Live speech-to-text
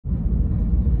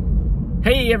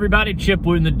Hey everybody, Chip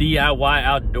Wooten, the DIY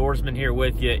Outdoorsman here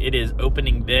with you. It is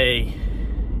opening day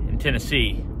in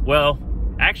Tennessee. Well,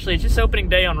 actually it's just opening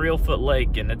day on Reelfoot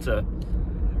Lake, and it's a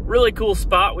really cool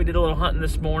spot. We did a little hunting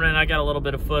this morning. I got a little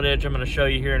bit of footage I'm going to show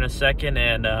you here in a second.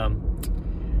 And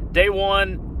day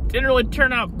one didn't really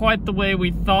turn out quite the way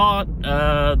we thought.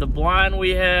 The blind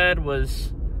we had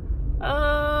was,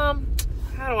 how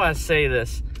do I say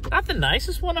this? Not the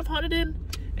nicest one I've hunted in.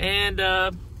 And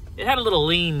it had a little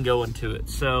lean going to it.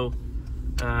 So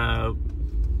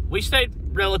we stayed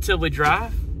relatively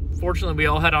dry. Fortunately, we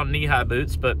all had on knee-high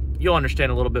boots, but you'll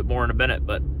understand a little bit more in a minute.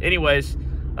 But anyways,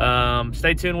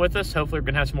 stay tuned with us. Hopefully we're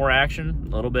gonna have some more action,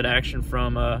 a little bit of action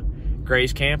from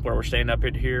Gray's camp, where we're staying up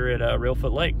here at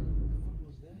Reelfoot Lake.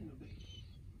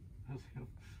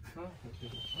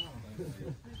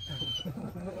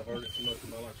 I've heard it so much in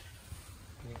my life.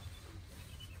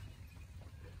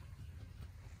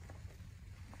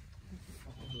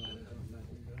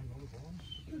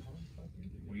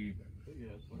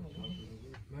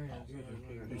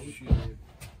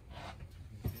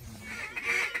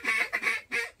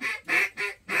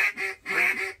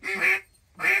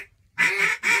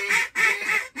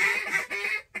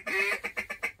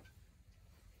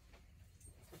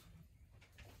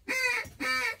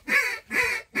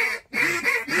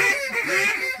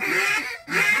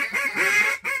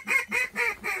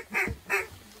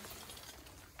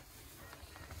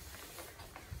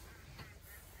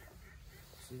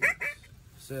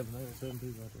 Seven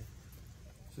people out there.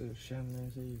 So shining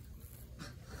as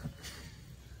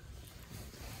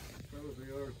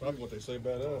probably what they say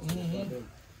about us.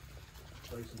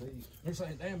 They're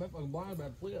saying, damn, that fucking blind about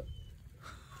to flip.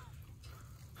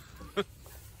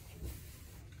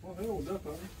 Well, hell was up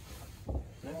on it.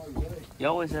 You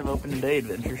always have opening day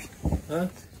adventures. Huh?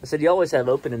 I said you always have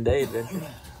opening day adventures.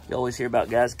 You always hear about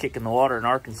guys kicking the water in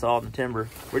Arkansas in the timber.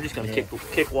 We're just gonna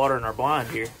kick water in our blind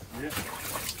here. Yeah.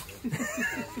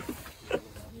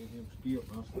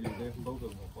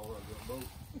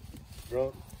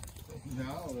 Drunk? No,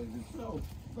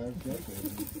 well,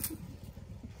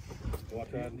 Well, I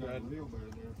tried real bear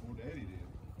there before Daddy did.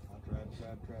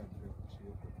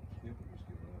 to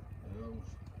skip it. I was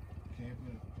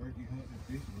camping, turkey hunting, and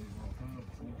fishing with him all the time. At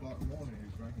 4 o'clock in the morning, he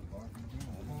was drinking vodka and gin.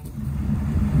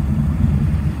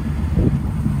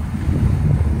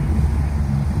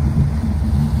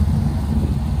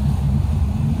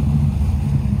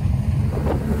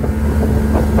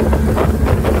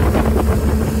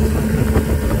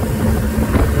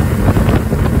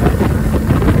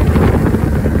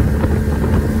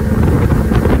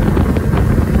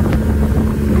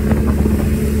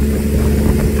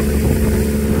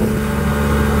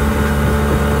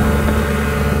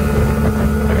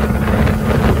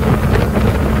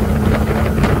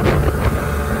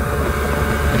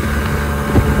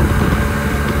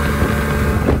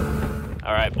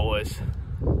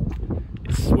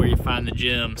 This is where you find the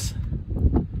gems.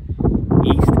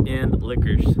 East End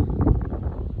Liquors.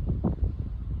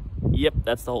 Yep,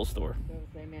 that's the whole store.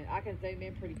 I can zoom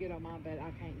in pretty good on mine, but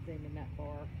I can't zoom in that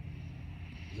far.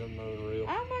 Zoom in real.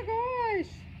 Oh my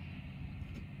gosh!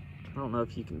 I don't know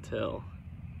if you can tell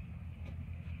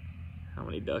how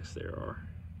many ducks there are.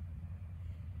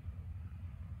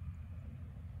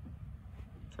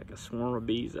 It's like a swarm of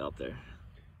bees out there.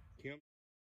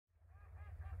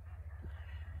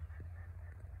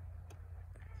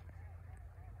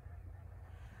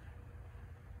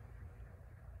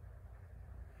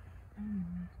 Oh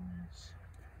my gosh.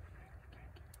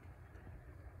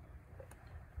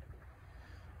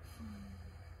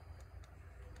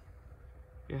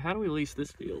 Yeah, how do we lease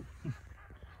this field?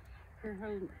 Her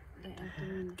whole the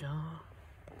afternoon. God.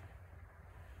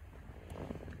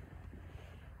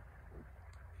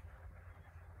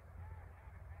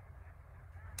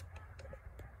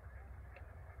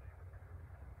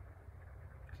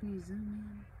 Can you zoom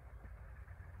in?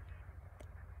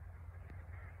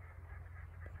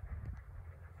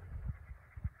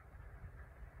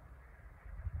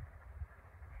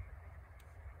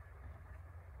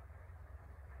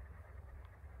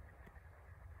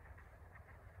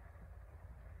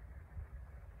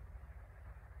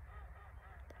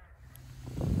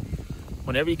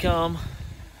 Whenever you come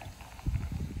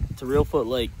to Reelfoot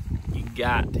Lake, you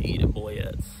got to eat at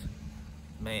Boyette's.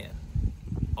 Man,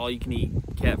 all you can eat,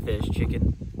 catfish,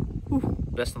 chicken, whew,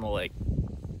 best on the lake.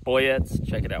 Boyette's,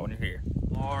 check it out when you're here.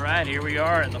 All right, here we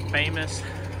are in the famous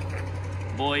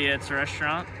Boyette's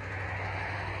restaurant.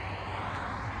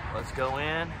 Let's go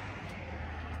in,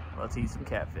 let's eat some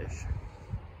catfish.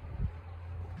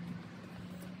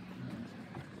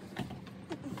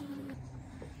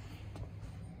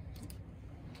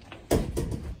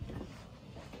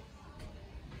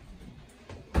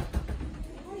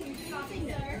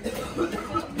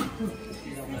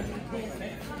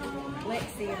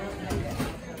 Lexi, I don't know that.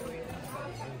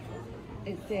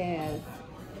 It says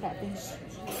catfish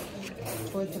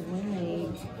for the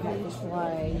lemonade, catfish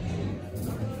way.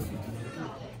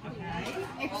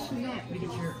 Extra nut.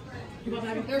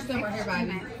 There's some right here,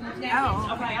 baby. Oh.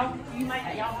 Okay,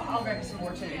 I'll grab some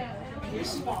more too.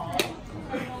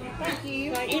 Thank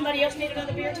you. Anybody else need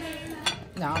another beer too?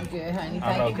 No, I'm good, honey. I'm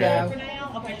Thank you, okay. For though.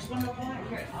 now? Okay, just one more point.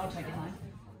 Here, I'll take it, honey.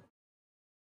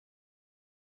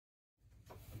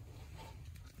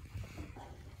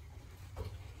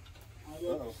 I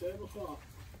woke at 7 o'clock.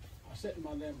 I sat in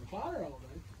my damn recliner all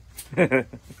day.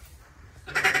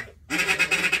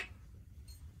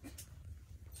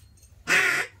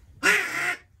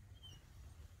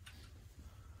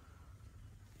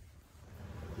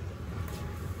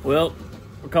 Well,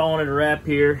 we're calling it a wrap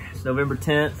here. It's November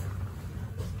 10th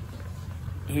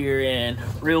here in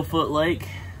Reelfoot Lake.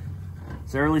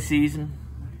 It's early season.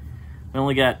 We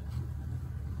only got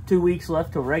 2 weeks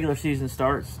left till regular season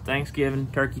starts. Thanksgiving,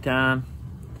 turkey time.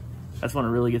 That's when it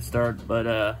really gets started.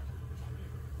 But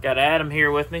got Adam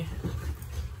here with me.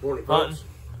 Morning, Hunting.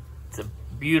 It's a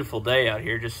beautiful day out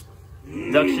here. Just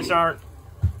ducks just aren't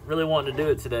really wanting to do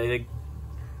it today.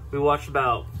 We watched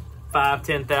about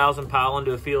 5,000-10,000 pile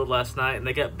into a field last night, and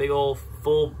they got big old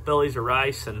full bellies of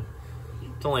rice, and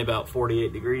it's only about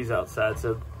 48 degrees outside,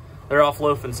 so they're off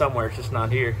loafing somewhere. It's just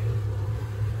not here.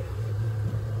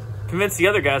 Convinced the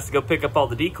other guys to go pick up all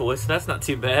the decoys, so that's not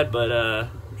too bad, but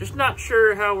just not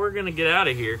sure how we're gonna get out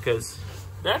of here, because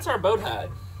that's our boat hide.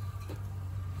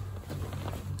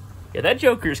 Yeah, that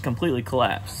joker's completely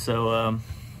collapsed, so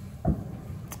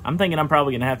I'm thinking I'm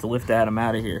probably gonna have to lift Adam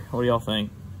out of here. What do y'all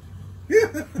think?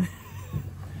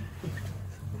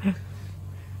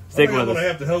 Stick with I'm us. gonna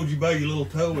have to hold you by your little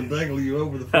toe and dangle you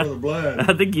over the front of the blind.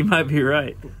 I think you might be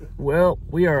right. Well,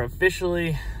 we are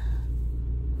officially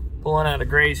pulling out of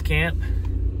Gray's camp.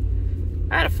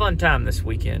 I had a fun time this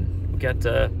weekend. We got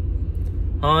to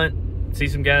hunt, see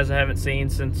some guys I haven't seen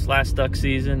since last duck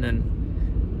season,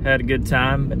 and had a good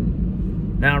time.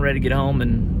 And now I'm ready to get home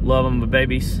and love them with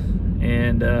babies,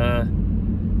 and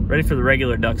ready for the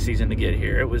regular duck season to get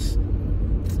here. It was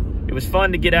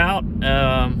fun to get out.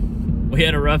 We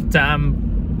had a rough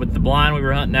time with the blind we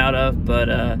were hunting out of, but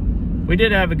we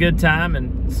did have a good time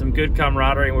and some good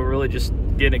camaraderie, and we're really just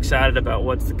getting excited about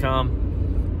what's to come.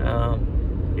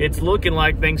 It's looking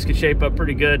like things could shape up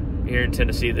pretty good here in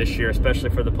Tennessee this year,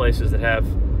 especially for the places that have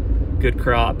good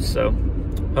crops. So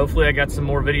hopefully I got some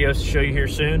more videos to show you here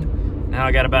soon. Now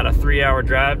I got about a 3-hour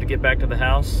drive to get back to the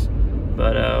house,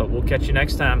 but we'll catch you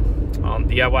next time on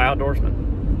DIY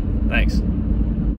Outdoorsman. Thanks.